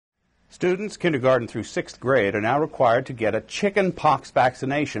Students kindergarten through 6th grade are now required to get a chicken pox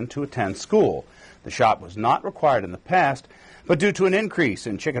vaccination to attend school. The shot was not required in the past, but due to an increase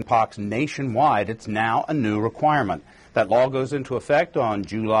in chicken pox nationwide, it's now a new requirement. That law goes into effect on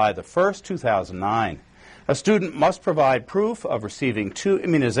July the 1st, 2009. A student must provide proof of receiving 2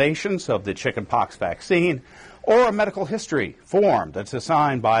 immunizations of the chicken pox vaccine or a medical history form that's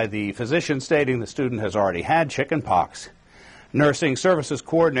assigned by the physician stating the student has already had chicken pox. Nursing Services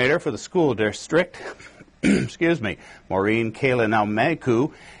Coordinator for the school district, Maureen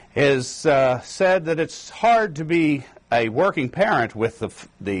Kalinaumeku, has said that it's hard to be a working parent with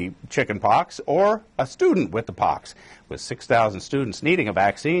the chicken pox or a student with the pox. With 6,000 students needing a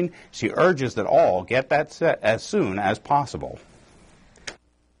vaccine, she urges that all get that set as soon as possible.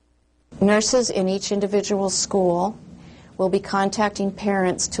 Nurses in each individual school will be contacting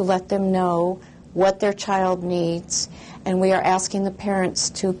parents to let them know what their child needs, and we are asking the parents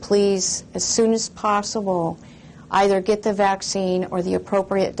to please, as soon as possible, either get the vaccine or the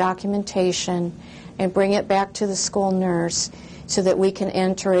appropriate documentation and bring it back to the school nurse so that we can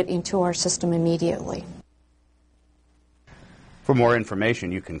enter it into our system immediately. For more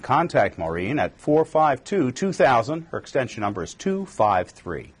information, you can contact Maureen at 452-2000. Her extension number is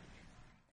 253.